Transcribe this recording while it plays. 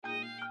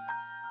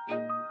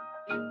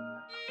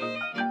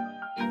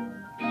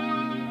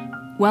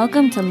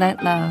Welcome to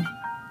Let Love,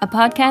 a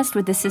podcast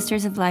with the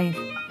Sisters of Life.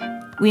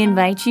 We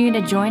invite you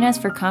to join us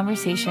for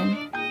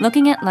conversation,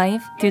 looking at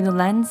life through the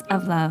lens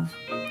of love.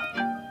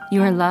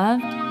 You are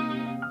loved,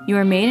 you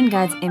are made in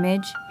God's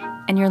image,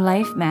 and your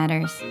life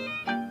matters.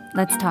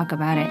 Let's talk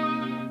about it.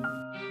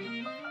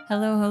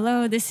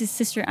 Hello. This is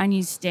Sister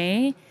Agnus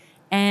Day,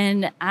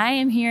 and I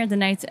am here at the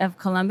Knights of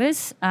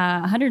Columbus,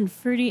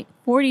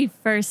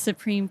 141st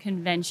Supreme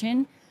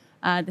Convention.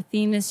 The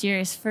theme this year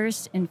is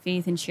First in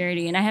Faith and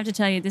Charity. And I have to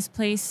tell you, this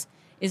place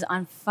is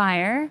on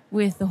fire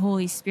with the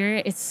Holy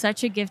Spirit. It's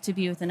such a gift to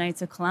be with the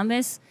Knights of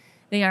Columbus.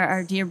 They are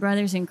our dear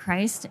brothers in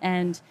Christ.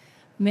 And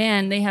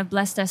man, they have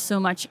blessed us so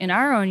much in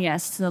our own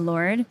yes to the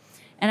Lord.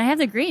 And I have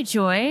the great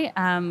joy.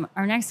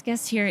 Our next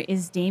guest here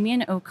is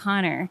Damien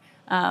O'Connor.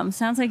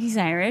 Sounds like he's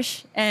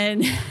Irish.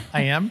 And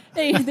I am.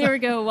 There we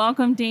go.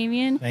 Welcome,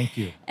 Damien. Thank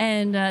you.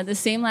 And the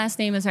same last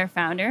name as our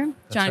founder,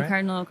 John right.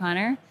 Cardinal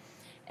O'Connor.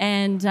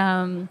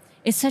 And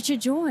it's such a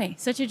joy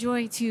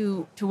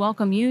to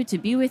welcome you, to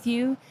be with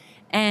you.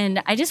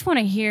 And I just want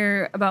to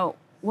hear about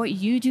what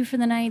you do for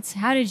the Knights.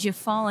 How did you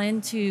fall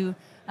into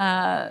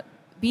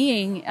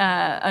being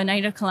a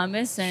Knight of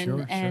Columbus?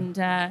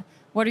 And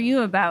what are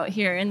you about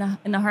here in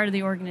the heart of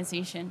the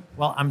organization?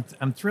 Well,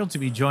 I'm thrilled to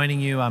be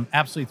joining you. I'm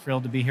absolutely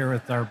thrilled to be here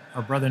with our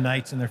brother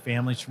Knights and their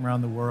families from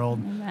around the world.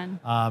 Amen.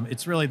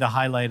 It's really the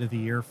highlight of the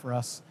year for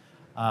us.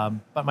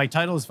 But my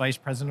title is Vice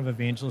President of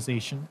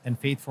Evangelization and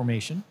Faith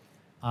Formation.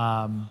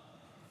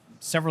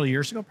 Several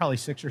years ago, probably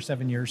 6 or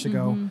 7 years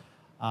ago,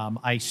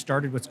 I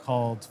started what's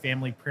called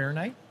Family Prayer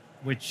Night,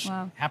 which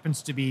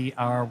happens to be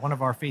one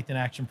of our Faith in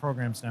Action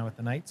programs now at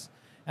the Knights.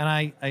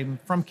 And I'm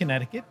from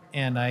Connecticut,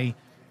 and I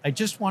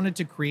just wanted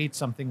to create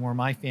something where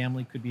my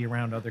family could be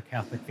around other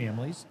Catholic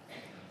families.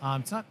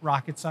 It's not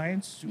rocket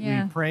science.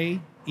 Yeah. We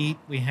pray, eat,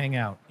 we hang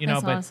out.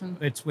 That's but awesome.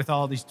 It's with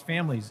all these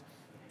families.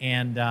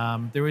 And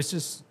there was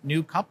this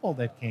new couple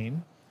that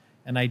came,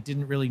 and I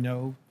didn't really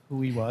know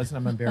who he was, and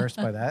I'm embarrassed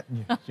by that.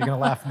 And you're going to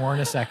laugh more in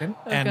a second.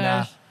 Oh, and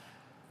gosh.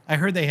 I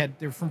heard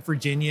they're from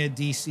Virginia,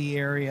 D.C.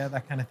 area,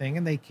 that kind of thing.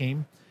 And they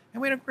came,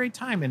 and we had a great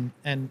time.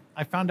 And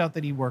I found out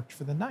that he worked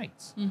for the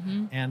Knights.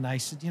 Mm-hmm. And I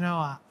said,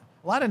 a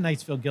lot of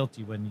Knights feel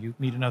guilty when you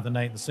meet another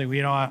Knight and say,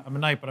 well, I'm a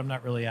Knight, but I'm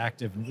not really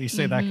active. And we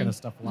say that kind of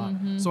stuff a lot.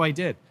 Mm-hmm. So I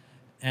did.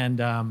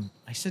 And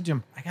I said to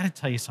him, I got to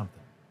tell you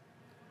something.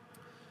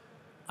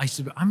 I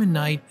said, I'm a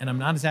Knight, and I'm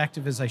not as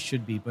active as I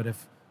should be, but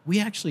if we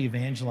actually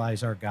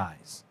evangelize our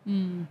guys,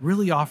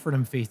 really offered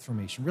them faith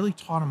formation, really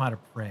taught them how to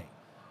pray,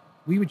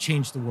 we would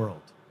change the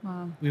world.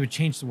 Wow. We would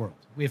change the world.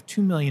 We have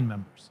 2 million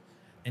members.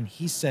 And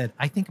he said,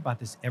 I think about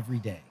this every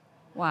day.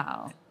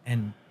 Wow.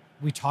 And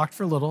we talked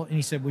for a little, and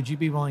he said, would you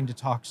be willing to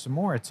talk some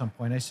more at some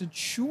point? I said,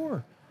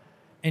 sure.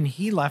 And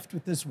he left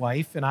with his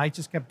wife, and I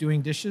just kept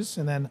doing dishes.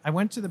 And then I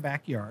went to the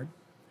backyard,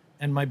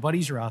 and my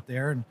buddies are out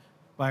there and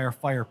by our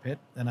fire pit,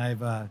 and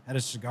I've had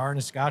a cigar and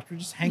a scotch. We're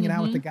just hanging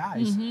out with the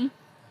guys. Mm-hmm.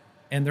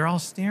 And they're all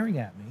staring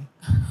at me.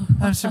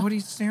 And I said, what are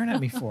you staring at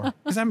me for?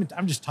 Because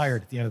I'm just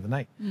tired at the end of the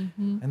night.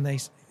 Mm-hmm. And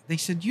they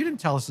said, you didn't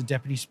tell us the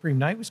Deputy Supreme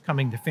Knight was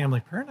coming to Family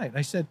Prayer Night. And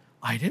I said,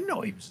 I didn't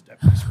know he was a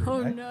Deputy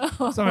Supreme Knight.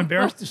 No. So I'm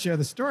embarrassed to share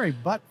the story.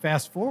 But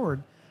fast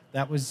forward,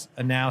 that was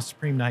a now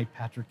Supreme Knight,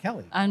 Patrick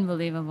Kelly.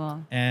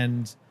 Unbelievable.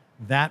 And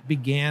that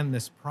began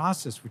this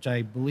process, which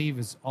I believe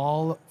is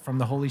all from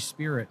the Holy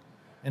Spirit.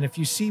 And if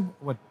you see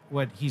what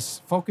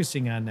he's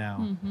focusing on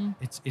now,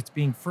 it's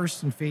being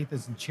first in faith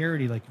as in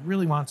charity. Like, he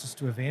really wants us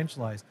to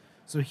evangelize.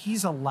 So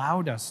he's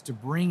allowed us to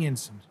bring in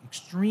some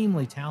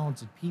extremely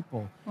talented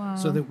people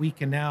so that we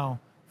can now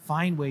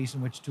find ways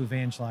in which to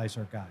evangelize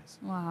our guys.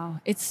 Wow.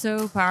 It's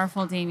so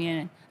powerful,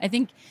 Damien. I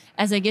think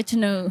as I get to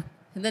know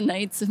the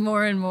Knights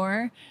more and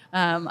more,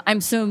 I'm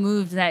so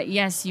moved that,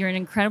 yes, you're an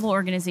incredible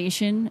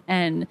organization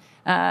and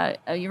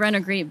you run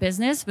a great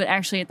business, but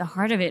actually at the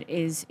heart of it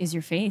is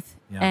your faith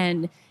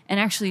and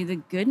actually the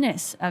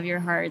goodness of your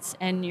hearts,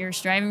 and you're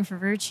striving for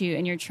virtue,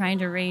 and you're trying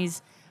to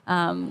raise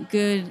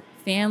good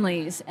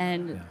families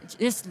and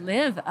just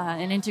live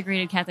an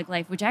integrated Catholic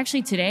life, which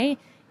actually today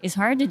is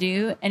hard to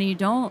do, and you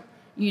don't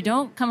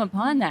come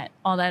upon that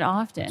all that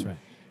often. That's right.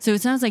 So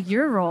it sounds like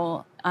your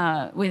role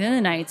within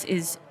the Knights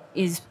is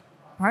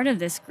part of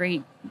this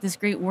great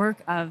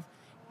work of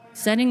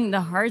setting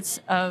the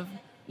hearts of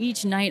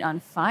each Knight on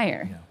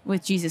fire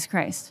with Jesus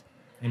Christ.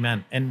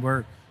 Amen. And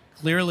we're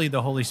clearly,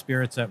 the Holy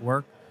Spirit's at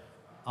work.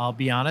 I'll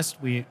be honest,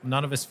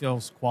 none of us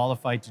feels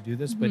qualified to do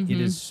this, but it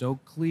is so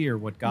clear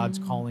what God's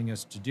calling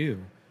us to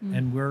do.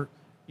 And we're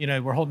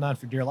holding on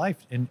for dear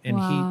life. And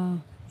he,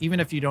 even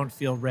if you don't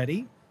feel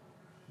ready,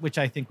 which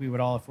I think we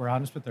would all, if we're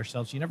honest with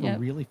ourselves, you never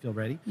really feel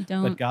ready. You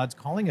don't. But God's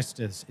calling us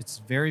to this. It's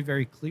very,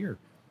 very clear.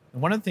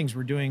 And one of the things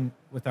we're doing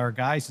with our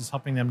guys is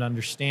helping them to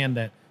understand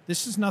that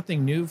this is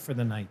nothing new for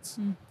the Knights.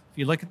 If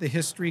you look at the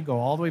history, go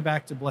all the way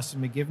back to Blessed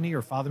McGivney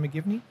or Father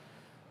McGivney,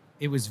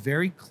 it was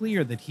very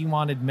clear that he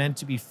wanted men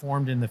to be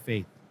formed in the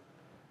faith.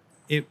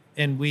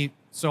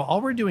 So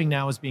all we're doing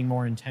now is being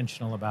more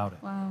intentional about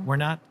it. Wow. We're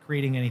not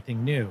creating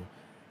anything new.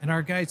 And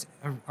our guys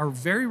are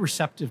very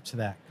receptive to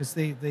that because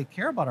they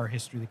care about our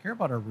history. They care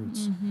about our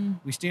roots.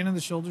 We stand on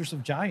the shoulders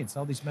of giants,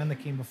 all these men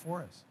that came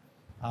before us.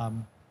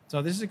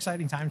 So this is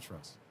exciting times for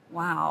us.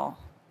 Wow.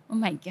 Oh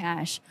my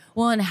gosh.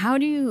 Well, and how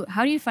do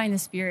you find the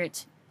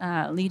Spirit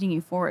leading you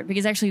forward?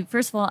 Because actually,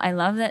 first of all, I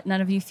love that none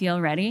of you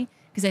feel ready,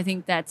 because I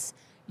think that's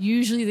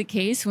usually the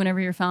case whenever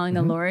you're following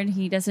the Lord.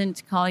 He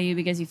doesn't call you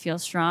because you feel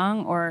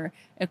strong or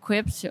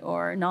equipped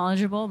or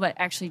knowledgeable, but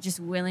actually just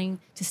willing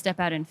to step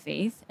out in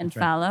faith and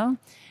follow.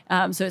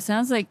 So it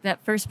sounds like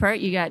that first part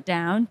you got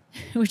down,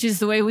 which is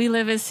the way we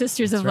live as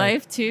sisters of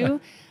life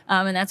too.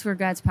 And that's where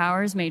God's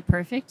power is made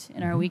perfect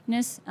in our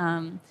weakness.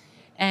 And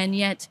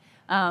yet,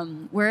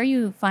 where are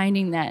you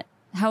finding that?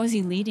 How is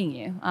he leading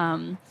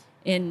you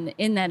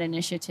in that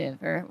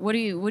initiative? Or what do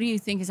you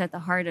think is at the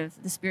heart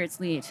of the Spirit's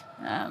lead?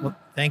 Well,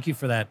 thank you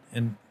for that.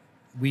 And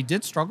we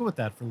did struggle with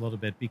that for a little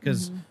bit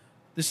because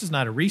this is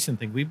not a recent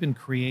thing. We've been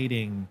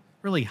creating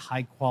really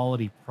high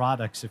quality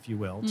products, if you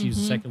will, to use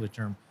a secular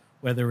term,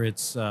 whether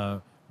it's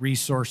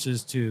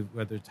resources to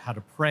whether it's how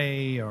to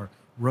pray or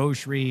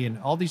rosary and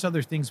all these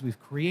other things we've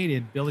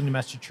created, Building the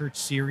Message Church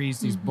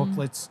series, these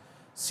booklets,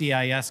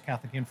 CIS,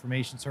 Catholic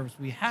Information Service.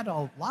 We had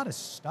a lot of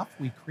stuff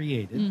we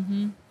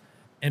created.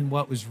 And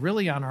what was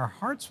really on our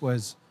hearts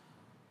was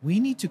we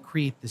need to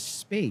create this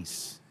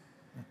space.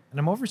 And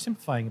I'm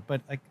oversimplifying it,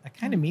 but I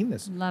kind of mean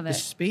this. Love it. The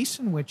space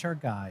in which our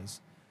guys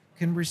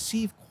can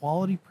receive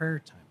quality prayer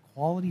time,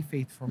 quality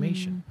faith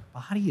formation.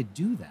 But how do you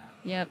do that?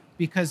 Yep.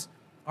 Because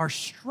our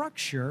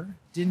structure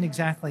didn't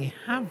exactly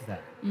have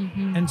that.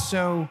 And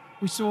so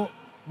we saw,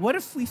 what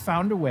if we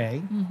found a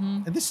way,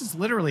 and this is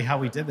literally how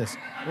we did this,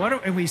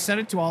 and we said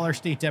it to all our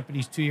state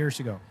deputies 2 years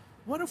ago,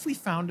 what if we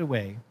found a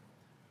way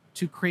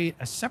to create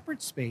a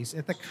separate space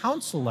at the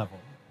council level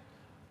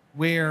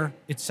where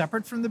it's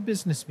separate from the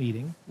business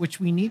meeting, which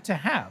we need to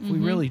have, we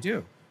really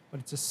do, but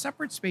it's a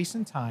separate space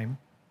and time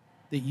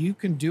that you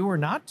can do or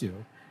not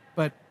do.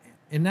 But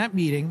in that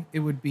meeting, it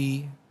would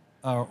be,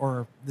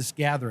 or this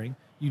gathering,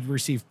 you'd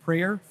receive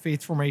prayer,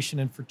 faith formation,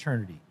 and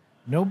fraternity.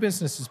 No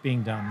business is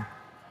being done,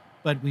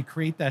 but we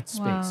create that space.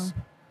 Wow.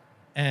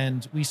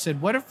 And we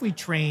said, what if we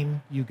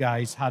train you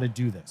guys how to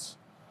do this?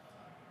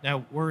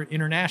 Now, we're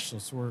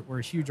international, so we're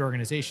a huge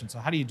organization. So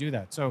how do you do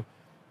that? So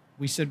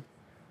we said,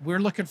 we're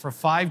looking for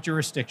 5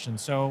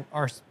 jurisdictions. So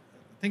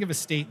think of a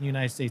state in the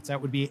United States,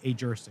 that would be a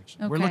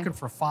jurisdiction. We're looking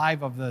for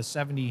 5 of the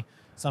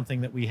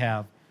 70-something that we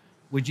have.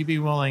 Would you be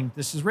willing,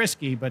 this is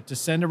risky, but to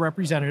send a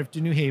representative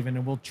to New Haven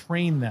and we'll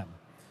train them?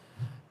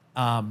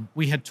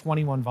 We had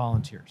 21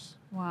 volunteers.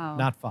 Wow.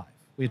 Not 5.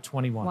 We had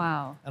 21.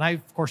 Wow. And I,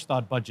 of course,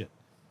 thought budget.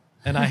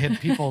 And I had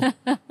people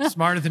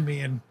smarter than me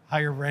and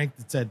higher ranked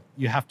that said,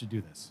 you have to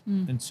do this.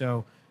 And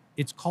so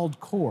it's called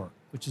CORE,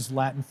 which is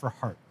Latin for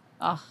heart.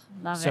 Oh,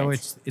 love it. So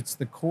it's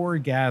the CORE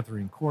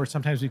gathering. CORE,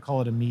 sometimes we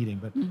call it a meeting,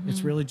 but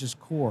it's really just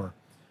CORE.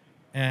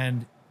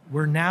 And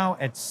we're now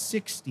at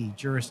 60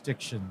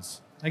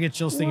 jurisdictions. I get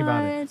chills thinking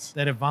about it,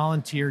 that have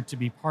volunteered to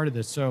be part of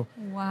this. So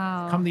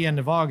come the end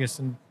of August,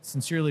 and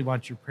sincerely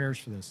want your prayers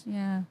for this.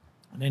 Yeah.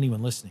 And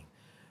anyone listening,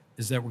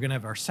 is that we're going to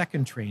have our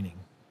second training,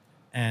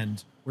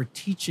 and we're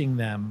teaching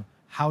them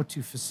how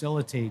to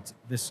facilitate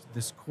this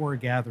CORE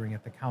gathering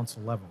at the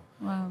council level.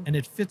 Wow. And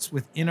it fits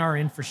within our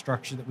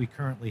infrastructure that we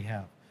currently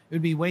have. It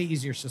would be way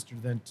easier, sister,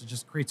 than to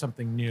just create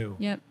something new.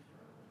 Yep.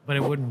 But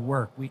it wouldn't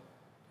work. We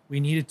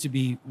need it to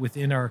be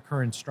within our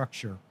current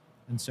structure.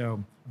 And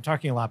so I'm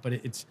talking a lot, but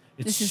it's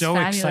so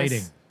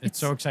exciting. It's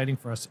so exciting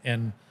for us.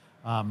 And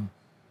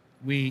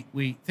we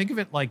think of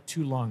it like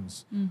 2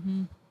 lungs.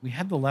 We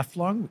had the left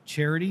lung with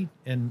charity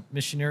and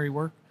missionary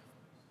work,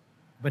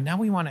 but now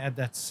we want to add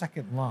that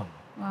second lung.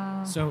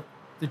 Wow. So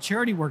the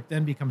charity work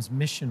then becomes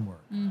mission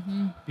work.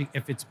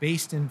 If it's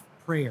based in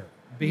prayer,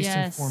 based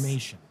in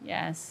formation.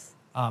 Yes.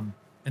 And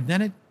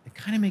then it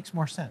kind of makes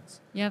more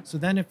sense. Yep. So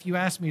then if you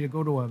ask me to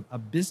go to a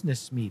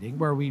business meeting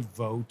where we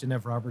vote and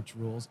have Robert's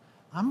rules,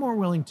 I'm more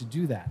willing to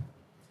do that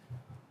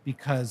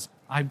because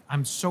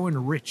I'm so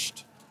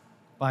enriched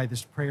by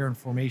this prayer and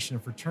formation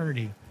and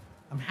fraternity.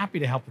 I'm happy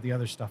to help with the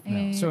other stuff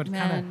now. So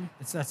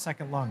it's that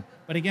second lung.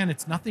 But again,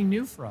 it's nothing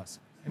new for us.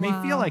 It may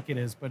feel like it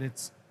is, but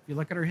if you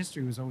look at our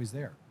history, it was always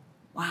there.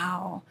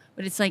 Wow.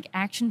 But it's like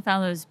action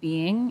follows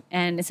being,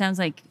 and it sounds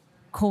like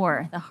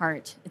core, the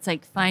heart. It's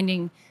like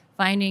finding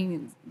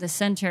the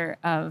center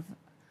of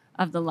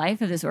the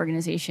life of this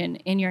organization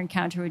in your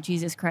encounter with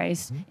Jesus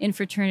Christ, in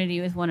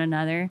fraternity with one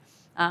another,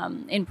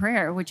 in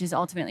prayer, which is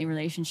ultimately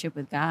relationship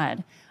with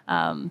God.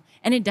 And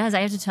it does,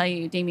 I have to tell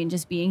you, Damien,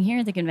 just being here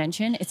at the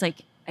convention, it's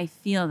like I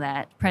feel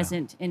that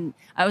present. And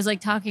I was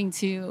like talking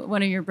to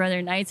one of your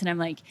brother knights, and I'm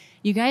like,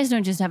 you guys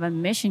don't just have a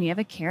mission, you have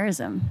a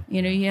charism.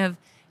 You know,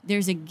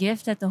 there's a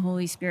gift that the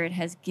Holy Spirit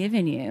has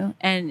given you,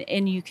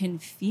 and you can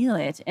feel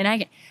it.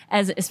 And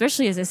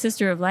especially as a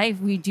sister of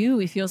life, we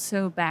feel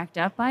so backed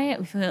up by it.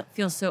 We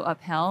feel so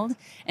upheld,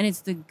 and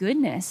it's the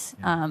goodness,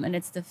 and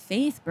it's the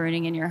faith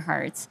burning in your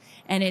hearts,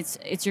 and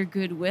it's your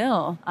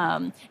goodwill,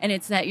 and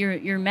it's that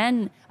you're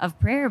men of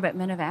prayer, but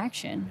men of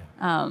action,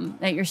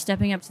 that you're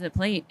stepping up to the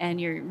plate, and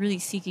you're really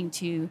seeking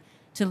to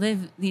to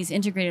live these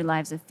integrated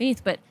lives of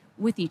faith, but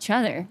with each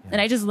other. Yeah.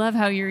 And I just love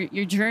how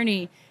your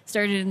journey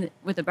started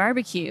with a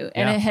barbecue,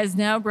 and Yeah. it has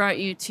now brought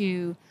you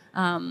to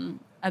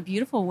a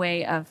beautiful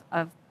way of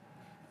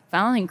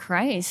following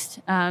Christ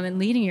and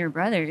leading your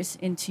brothers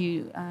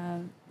into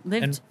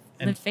lived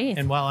faith.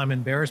 And while I'm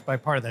embarrassed by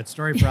part of that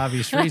story for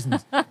obvious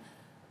reasons,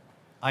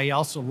 I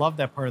also love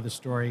that part of the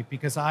story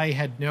because I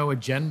had no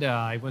agenda.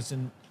 I was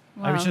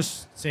Wow.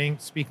 just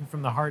speaking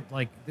from the heart,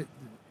 like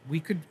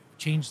we could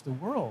change the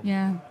world.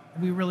 Yeah.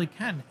 We really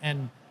can.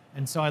 And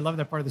so I love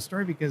that part of the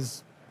story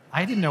because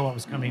I didn't know what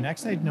was coming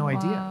next. I had no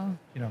idea,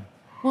 Wow.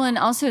 Well, and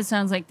also it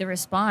sounds like the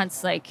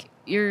response, like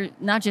you're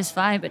not just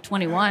 5, but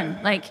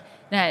 21, like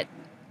that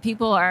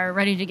people are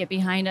ready to get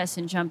behind us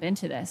and jump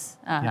into this.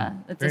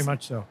 Very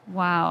much so.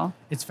 Wow.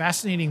 It's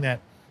fascinating that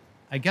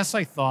I guess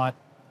I thought,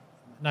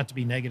 not to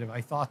be negative,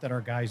 I thought that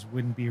our guys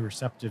wouldn't be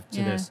receptive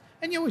to this.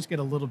 And you always get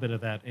a little bit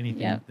of that,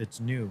 anything that's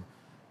new.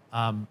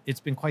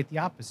 It's been quite the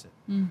opposite.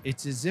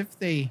 It's as if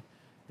they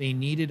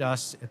needed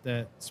us at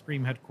the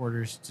Supreme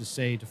headquarters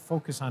to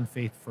focus on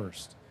faith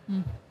first.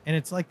 And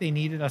it's like they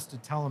needed us to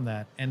tell them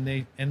that. And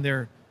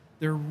they're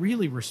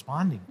really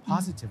responding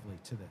positively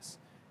to this.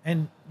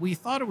 And we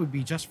thought it would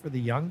be just for the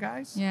young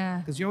guys. Yeah.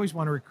 Because you always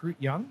want to recruit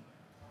young.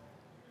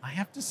 I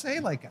have to say,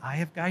 I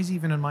have guys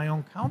even in my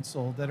own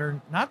council that are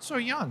not so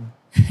young.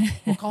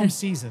 We'll call them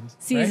seasoned.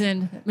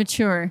 Seasoned, right?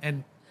 mature.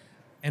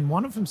 And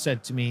one of them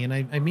said to me, and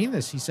I mean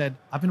this, he said,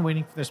 I've been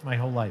waiting for this my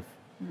whole life.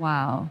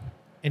 Wow.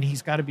 And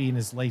he's got to be in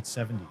his late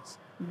 70s.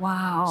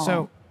 Wow.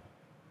 So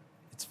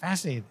it's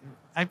fascinating.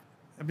 I've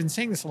been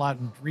saying this a lot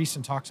in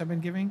recent talks I've been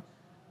giving.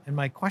 And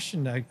my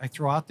question I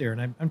throw out there,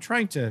 and I'm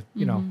trying to,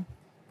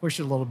 push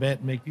it a little bit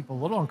and make people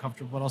a little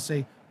uncomfortable, but I'll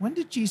say, when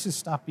did Jesus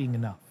stop being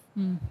enough?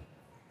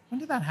 When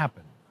did that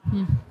happen?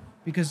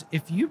 Because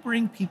if you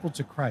bring people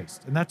to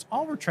Christ, and that's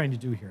all we're trying to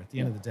do here at the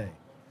end of the day,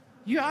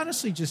 you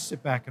honestly just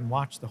sit back and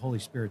watch the Holy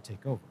Spirit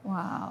take over.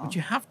 Wow. But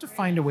you have to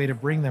find a way to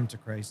bring them to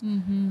Christ.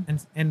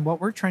 And what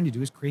we're trying to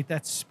do is create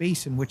that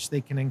space in which they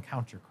can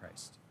encounter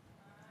Christ.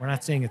 We're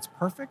not saying it's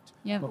perfect,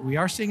 but we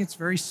are saying it's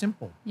very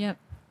simple. Yep.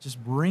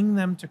 Just bring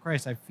them to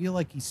Christ. I feel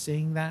like he's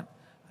saying that.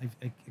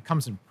 It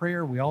comes in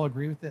prayer. We all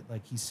agree with it.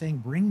 Like he's saying,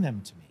 bring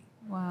them to me.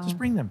 Wow. Just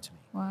bring them to me.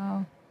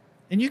 Wow.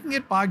 And you can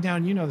get bogged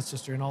down, the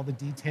sister, in all the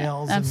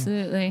details.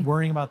 Absolutely. And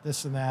worrying about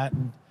this and that.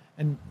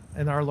 And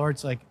our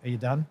Lord's like, are you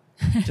done?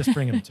 Just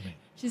bring them to me.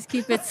 Just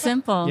keep it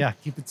simple. Yeah,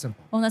 keep it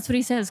simple. Well, that's what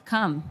he says,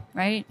 come,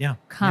 right? Yeah.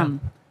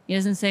 Come. Yeah. He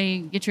doesn't say,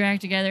 get your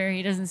act together.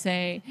 He doesn't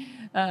say,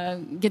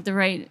 get the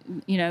right,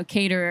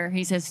 caterer.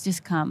 He says,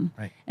 just come.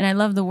 Right. And I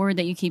love the word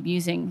that you keep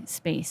using,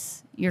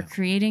 space. You're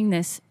creating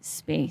this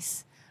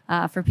space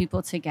for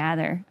people to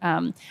gather.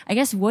 I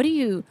guess, what do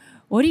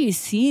you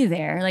see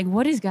there? Like,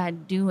 what is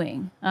God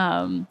doing?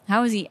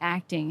 How is he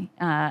acting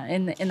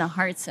in the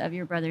hearts of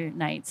your brother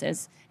knights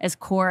as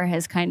CORE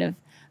has kind of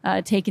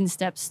taken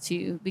steps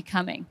to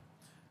becoming?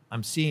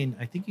 I'm seeing,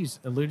 I think you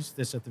alluded to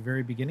this at the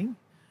very beginning,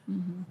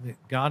 that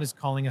God is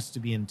calling us to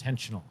be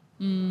intentional.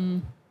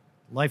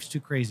 Life's too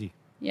crazy.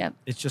 Yep.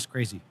 It's just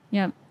crazy.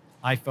 Yep.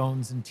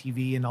 iPhones and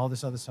TV and all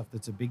this other stuff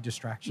that's a big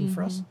distraction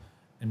for us,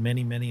 and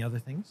many, many other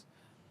things.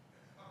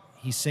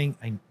 He's saying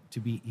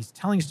he's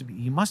telling us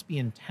you must be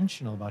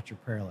intentional about your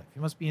prayer life.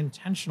 You must be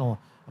intentional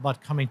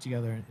about coming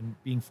together and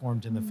being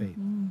formed in the faith.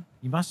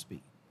 You must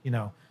be,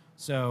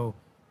 So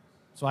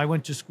I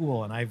went to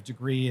school and I have a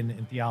degree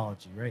in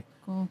theology, right?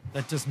 Cool.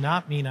 That does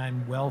not mean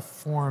I'm well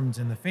formed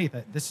in the faith.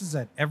 This is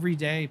an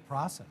everyday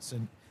process.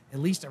 And at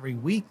least every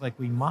week,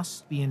 we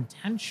must be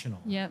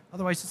intentional. Yep.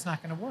 Otherwise, it's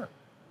not going to work.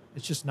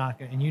 It's just not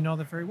going to, and you know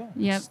that very well.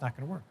 Yep. It's not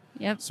going to work.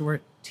 Yep. So we're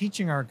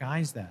teaching our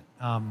guys that.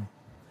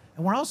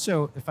 And we're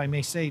also, if I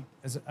may say,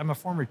 I'm a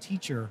former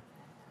teacher,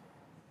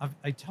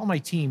 I tell my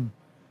team,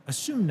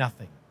 assume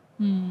nothing.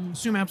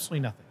 Assume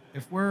absolutely nothing.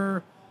 If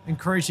we're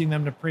encouraging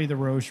them to pray the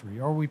rosary,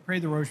 or we pray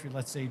the rosary,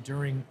 let's say,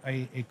 during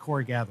a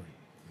CORE gathering,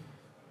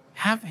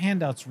 have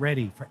handouts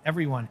ready for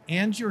everyone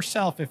and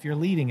yourself if you're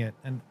leading it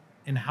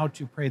and how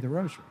to pray the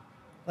rosary.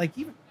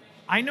 Even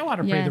I know how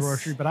to pray the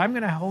rosary, but I'm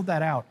going to hold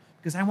that out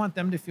because I want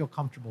them to feel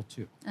comfortable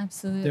too.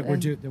 Absolutely.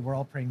 That we're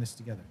all praying this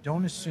together.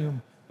 Don't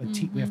assume, but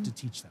we have to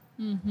teach them.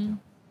 Yeah.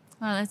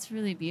 Wow, that's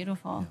really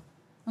beautiful.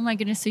 Yeah. Oh my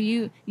goodness! So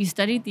you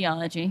studied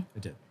theology. I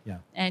did, yeah.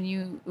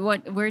 And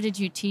where did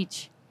you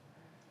teach?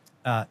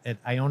 At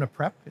Iona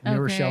Prep in New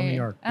Rochelle, New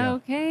York. Yeah.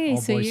 Okay,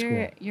 so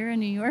you're a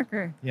New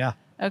Yorker. Yeah.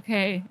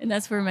 Okay, and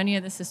that's where many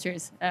of the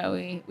sisters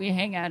we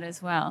hang out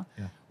as well.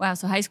 Yeah. Wow,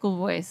 so high school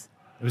boys.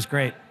 It was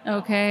great.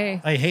 Okay.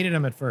 I hated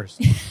them at first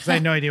because I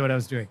had no idea what I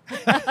was doing.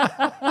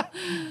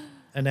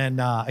 And then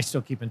I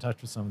still keep in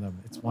touch with some of them.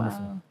 It's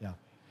wonderful. Wow. Yeah.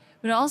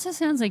 But it also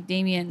sounds like,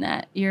 Damien,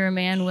 that you're a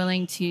man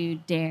willing to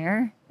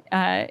dare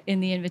in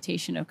the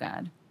invitation of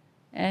God.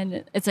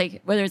 And it's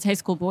like, whether it's high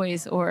school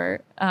boys or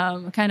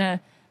kind of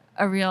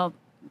a real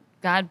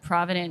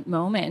God-provident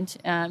moment,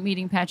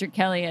 meeting Patrick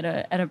Kelly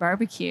at a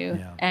barbecue,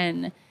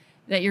 and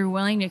that you're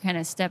willing to kind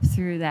of step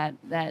through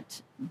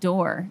that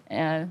door,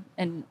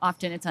 and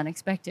often it's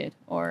unexpected.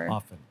 Or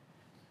often.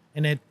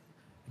 And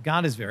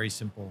God is very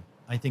simple.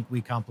 I think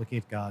we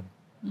complicate God.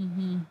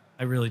 Mm-hmm.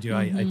 I really do.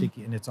 Mm-hmm. I think,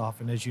 and it's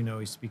often, as you know,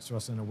 he speaks to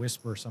us in a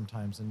whisper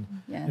sometimes, and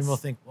Yes. we'll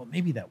think, well,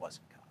 maybe that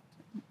wasn't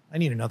God. I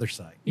need another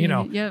side, you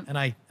know. Yep. And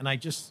I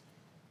just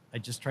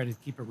try to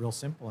keep it real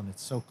simple, and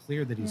it's so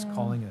clear that he's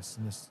calling us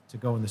in this to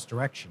go in this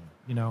direction,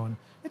 you know. And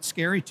it's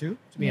scary too,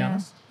 to be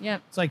honest.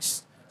 Yep. It's like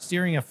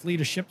steering a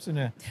fleet of ships in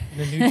a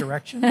new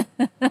direction.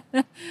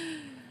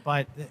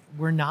 But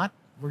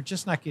we're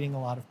just not getting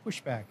a lot of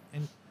pushback.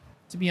 And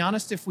to be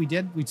honest, if we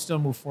did, we'd still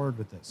move forward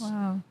with this.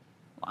 Wow.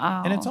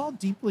 And it's all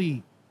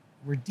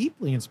we're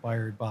deeply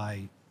inspired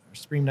by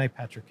Supreme Knight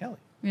Patrick Kelly.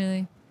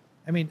 Really?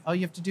 I mean, all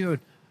you have to do is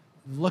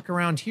look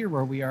around here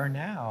where we are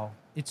now.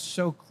 It's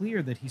so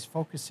clear that he's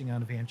focusing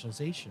on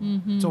evangelization.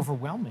 Mm-hmm. It's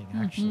overwhelming,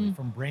 actually,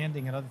 from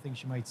branding and other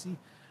things you might see.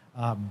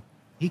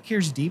 He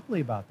cares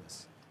deeply about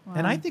this. Wow.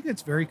 And I think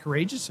it's very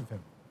courageous of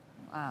him.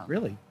 Wow.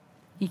 Really.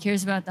 He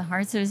cares about the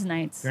hearts of his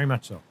knights. Very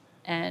much so.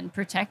 And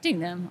protecting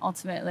them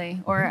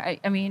ultimately. Or,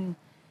 I mean,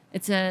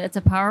 it's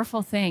a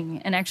powerful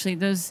thing. And actually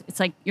it's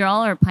like you're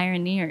all our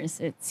pioneers,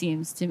 it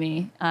seems to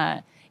me,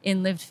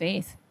 in lived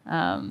faith.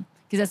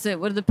 Because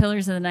what are the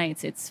pillars of the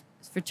knights? It's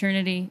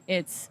fraternity,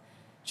 it's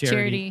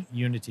charity,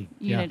 unity.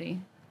 Yeah.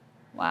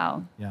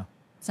 Wow. Yeah.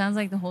 Sounds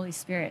like the Holy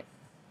Spirit.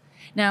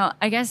 Now,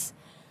 I guess,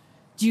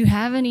 do you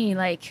have any,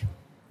 like,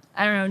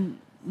 I don't know,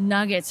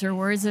 nuggets or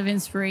words of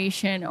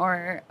inspiration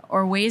or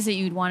ways that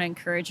you'd want to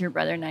encourage your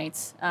brother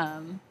knights?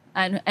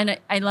 And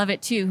I love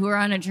it too, who are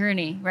on a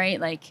journey, right?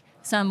 Like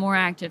some more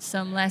active,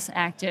 some less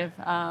active,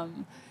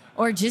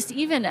 or just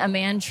even a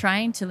man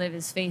trying to live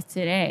his faith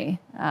today.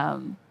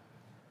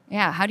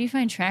 How do you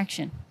find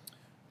traction?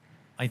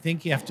 I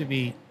think you have to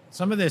be,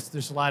 some of this,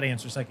 there's a lot of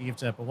answers I can give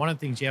to that, but one of the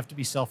things, you have to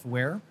be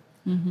self-aware.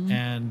 Mm-hmm.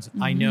 And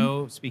I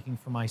know, speaking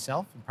for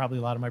myself, and probably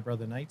a lot of my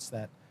brother knights,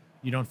 that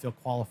you don't feel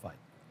qualified.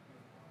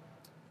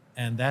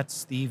 And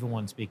that's the evil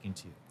one speaking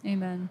to you.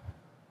 Amen.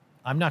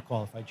 I'm not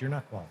qualified. You're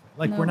not qualified.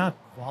 Like, No. we're not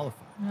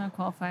qualified. I'm not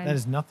qualified. That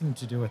has nothing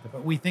to do with it.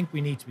 But we think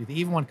we need to be. The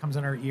evil one comes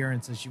in our ear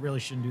and says, you really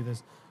shouldn't do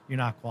this. You're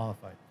not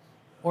qualified.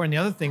 Or, and the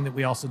other thing that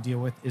we also deal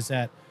with is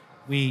that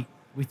we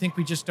think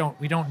we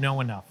don't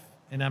know enough.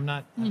 And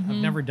I've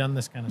never done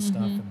this kind of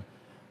stuff.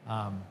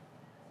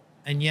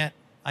 And yet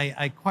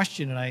I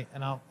question it.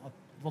 I'll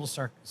a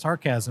little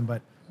sarcasm,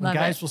 but when Love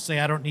guys it. will say,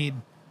 I don't need,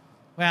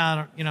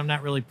 well, I'm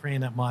not really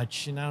praying that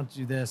much, and I don't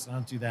do this, and I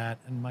don't do that.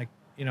 And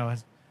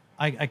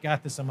I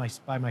got this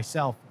by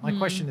myself. My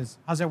question is,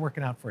 how's that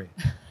working out for you?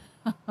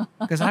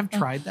 Because I've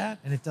tried that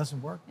and it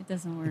doesn't work. It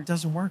doesn't work. It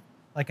doesn't work.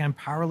 Like, I'm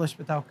powerless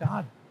without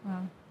God.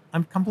 Wow.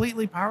 I'm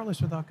completely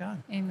powerless without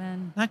God.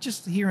 Amen. Not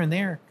just here and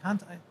there.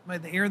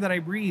 The air that I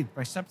breathe,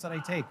 my steps that I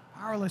take,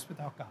 powerless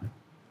without God.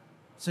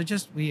 So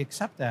we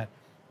accept that.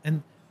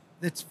 And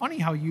it's funny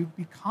how you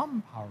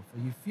become powerful.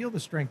 You feel the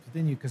strength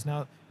within you because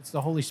now it's the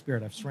Holy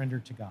Spirit. I've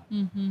surrendered to God.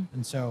 Mm-hmm.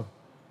 And so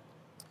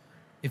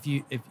if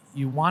you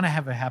want to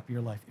have a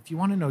happier life, if you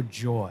want to know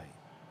joy,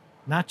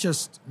 not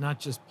just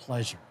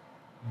pleasure,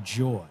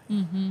 joy,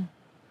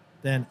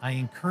 then I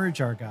encourage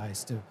our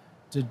guys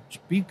to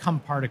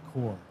become part of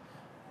CORE.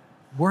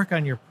 Work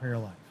on your prayer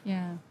life.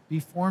 Yeah.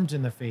 Be formed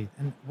in the faith.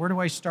 And where do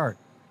I start?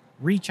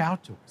 Reach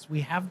out to us.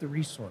 We have the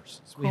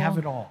resources. Cool. We have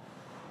it all.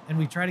 And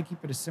we try to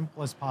keep it as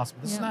simple as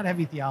possible. This is Yep. not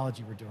heavy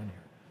theology we're doing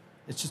here.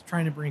 It's just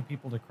trying to bring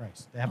people to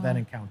Christ, to have that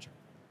encounter.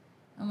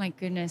 Oh my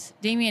goodness.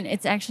 Damien,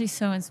 it's actually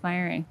so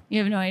inspiring. You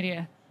have no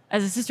idea.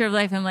 As a sister of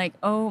life, I'm like,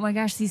 oh my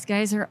gosh, these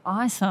guys are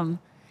awesome.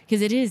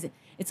 Because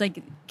it's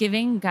like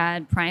giving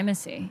God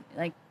primacy,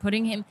 like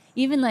putting him,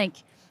 even like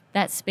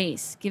that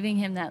space, giving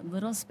him that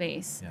little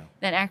space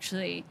that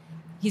actually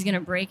he's going to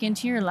break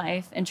into your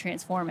life and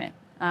transform it.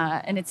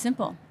 And it's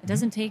simple. It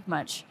doesn't take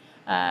much.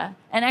 And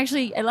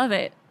actually, I love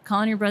it.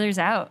 Calling your brothers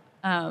out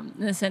in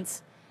the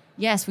sense,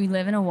 yes, we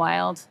live in a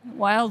wild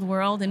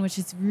world in which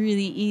it's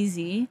really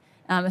easy,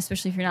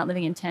 especially if you're not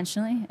living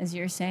intentionally, as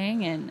you're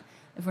saying. And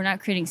if we're not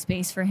creating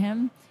space for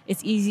him,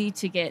 it's easy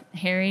to get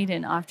harried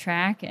and off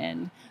track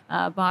and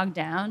bogged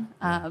down.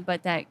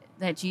 But that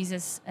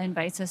Jesus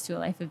invites us to a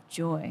life of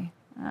joy.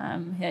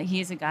 He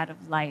is a God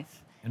of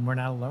life. And we're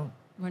not alone.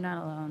 We're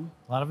not alone.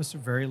 A lot of us are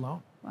very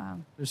alone. Wow.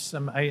 There's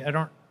some, I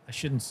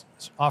shouldn't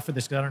offer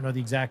this because I don't know the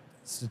exact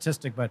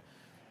statistic, but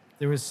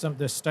there's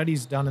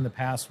studies done in the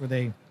past where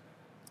they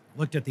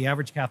looked at the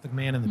average Catholic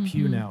man in the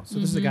pew now. So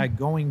this is a guy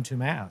going to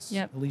Mass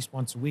at least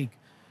once a week,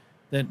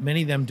 that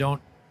many of them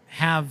don't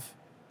have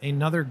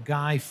another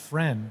guy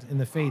friend in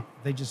the faith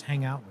they just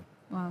hang out with.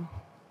 Wow.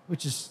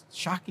 Which is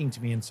shocking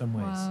to me in some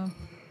ways. Wow.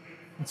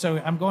 And so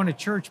I'm going to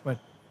church, but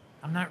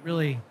I'm not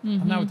really,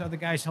 I'm not with other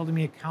guys holding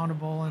me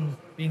accountable and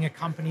being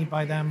accompanied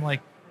by them.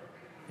 Like,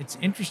 it's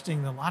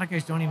interesting that a lot of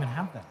guys don't even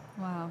have that.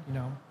 Wow.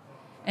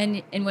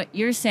 And what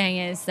you're saying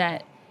is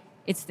that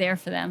it's there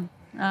for them.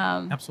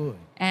 Absolutely.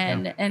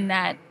 And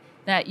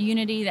that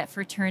unity, that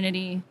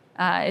fraternity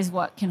is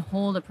what can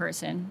hold a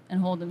person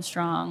and hold them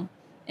strong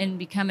in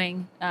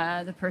becoming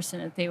the person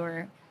that they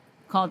were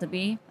called to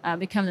be,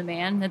 become the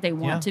man that they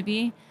want to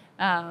be.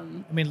 I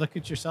mean, look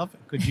at yourself.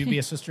 Could you be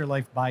a sister of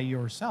life by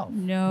yourself?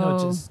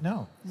 No.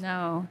 No.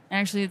 No.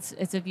 Actually,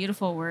 it's a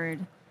beautiful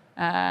word.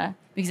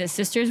 Because as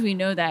sisters, we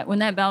know that when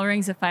that bell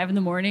rings at 5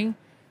 a.m,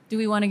 do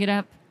we want to get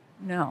up?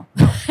 No.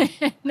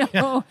 No.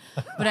 Yeah.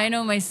 But I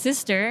know my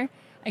sister,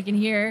 I can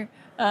hear,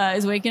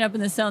 is waking up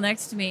in the cell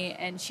next to me,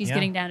 and she's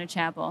getting down to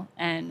chapel.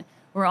 And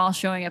we're all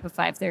showing up at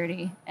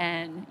 5:30.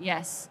 And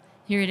yes,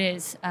 here it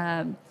is,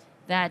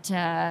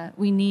 that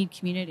we need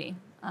community.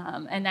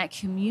 And that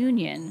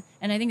communion,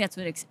 and I think that's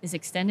what is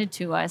extended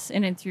to us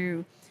in and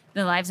through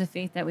the lives of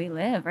faith that we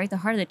live, right? The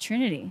heart of the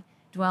Trinity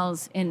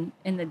dwells in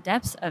the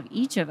depths of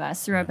each of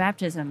us through our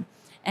baptism.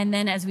 And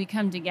then as we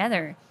come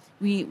together,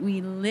 we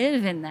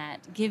live in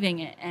that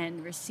giving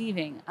and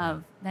receiving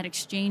of that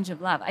exchange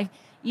of love.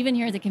 Even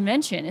here at the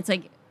convention, it's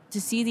like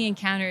to see the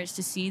encounters,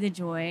 to see the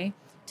joy,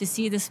 to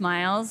see the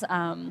smiles,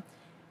 and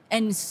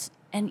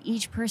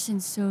each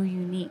person's so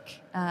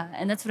unique.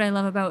 And that's what I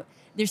love about,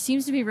 there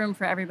seems to be room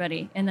for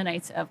everybody in the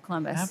Knights of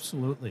Columbus.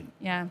 Absolutely.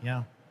 Yeah.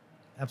 Yeah,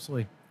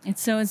 absolutely.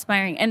 It's so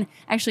inspiring. And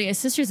actually, as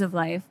Sisters of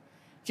Life,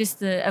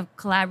 just of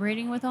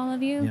collaborating with all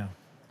of you,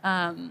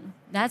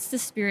 that's the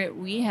spirit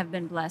we have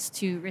been blessed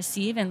to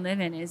receive and live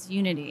in, is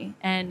unity.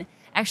 And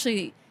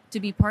actually to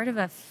be part of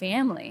a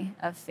family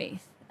of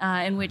faith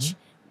in which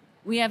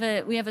we have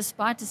a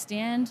spot to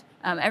stand.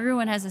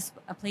 Everyone has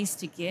a place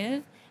to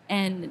give,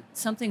 and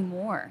something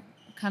more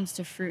comes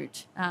to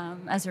fruit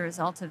as a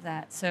result of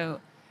that. So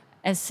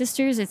as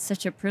sisters, it's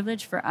such a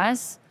privilege for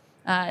us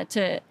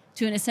to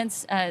in a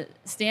sense,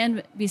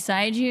 stand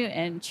beside you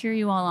and cheer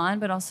you all on,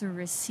 but also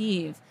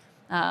receive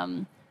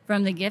from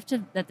the gift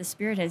that the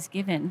Spirit has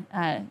given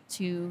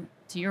to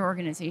your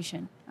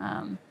organization.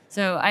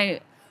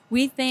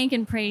 We thank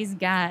and praise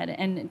God.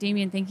 And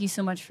Damien, thank you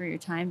so much for your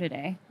time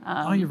today.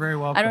 You're very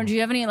welcome. Do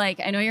you have any,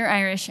 I know you're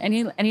Irish,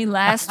 any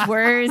last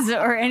words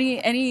or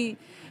anything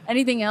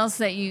else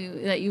that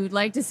you would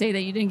like to say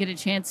that you didn't get a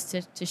chance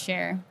to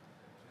share?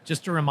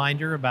 Just a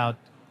reminder about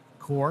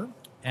CORE.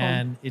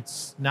 And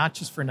it's not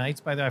just for knights,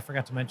 by the way, I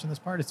forgot to mention this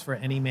part. It's for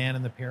any man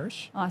in the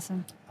parish.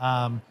 Awesome.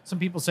 Some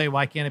people say,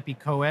 why can't it be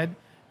co-ed?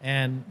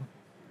 And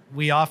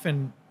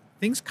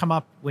things come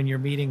up when you're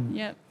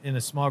meeting in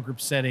a small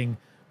group setting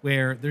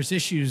where there's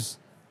issues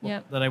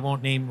that I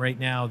won't name right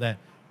now, that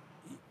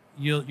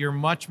you're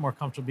much more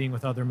comfortable being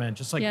with other men,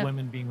 just like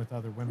women being with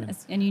other women.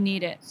 Yes, and you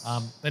need it.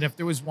 But if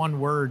there was one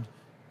word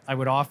I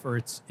would offer,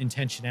 it's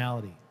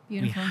intentionality.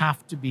 Beautiful. We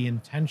have to be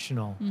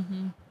intentional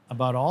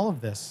about all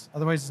of this.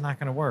 Otherwise, it's not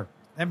going to work.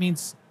 That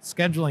means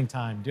scheduling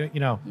time,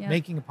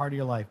 making a part of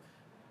your life.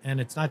 And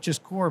it's not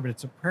just CORE, but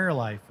it's a prayer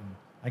life. And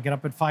I get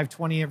up at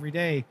 5:20 every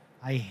day.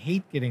 I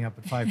hate getting up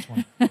at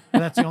 5:20. But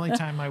that's the only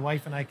time my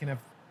wife and I can have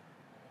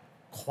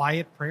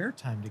quiet prayer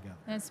time together.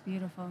 That's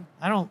beautiful.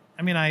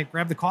 I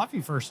grab the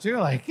coffee first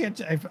too.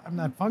 I'm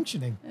not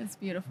functioning. That's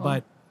beautiful.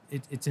 But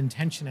it's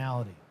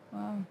intentionality.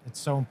 Wow. It's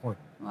so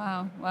important.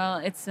 Wow. Well,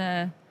 it's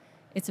a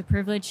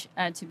privilege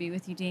to be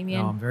with you,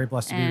 Damien. No, I'm very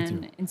blessed to be with you.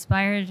 And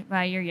inspired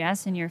by your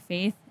yes and your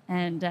faith.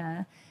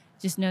 And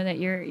just know that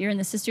you're in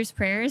the sisters'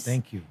 prayers.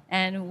 Thank you.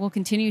 And we'll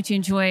continue to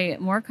enjoy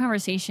more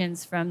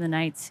conversations from the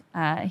Knights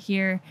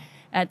here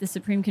at the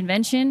Supreme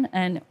Convention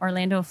in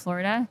Orlando,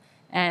 Florida.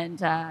 And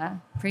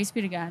praise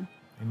be to God.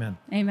 Amen.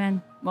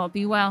 Amen. Well,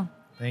 be well.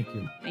 Thank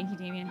you. Thank you,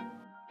 Damien.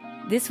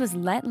 This was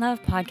Let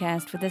Love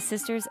Podcast with the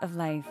Sisters of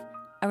Life,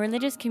 a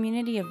religious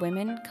community of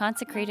women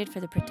consecrated for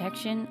the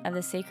protection of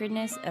the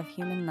sacredness of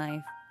human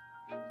life.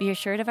 Be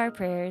assured of our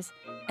prayers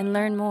and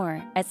learn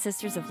more at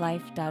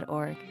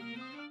sistersoflife.org.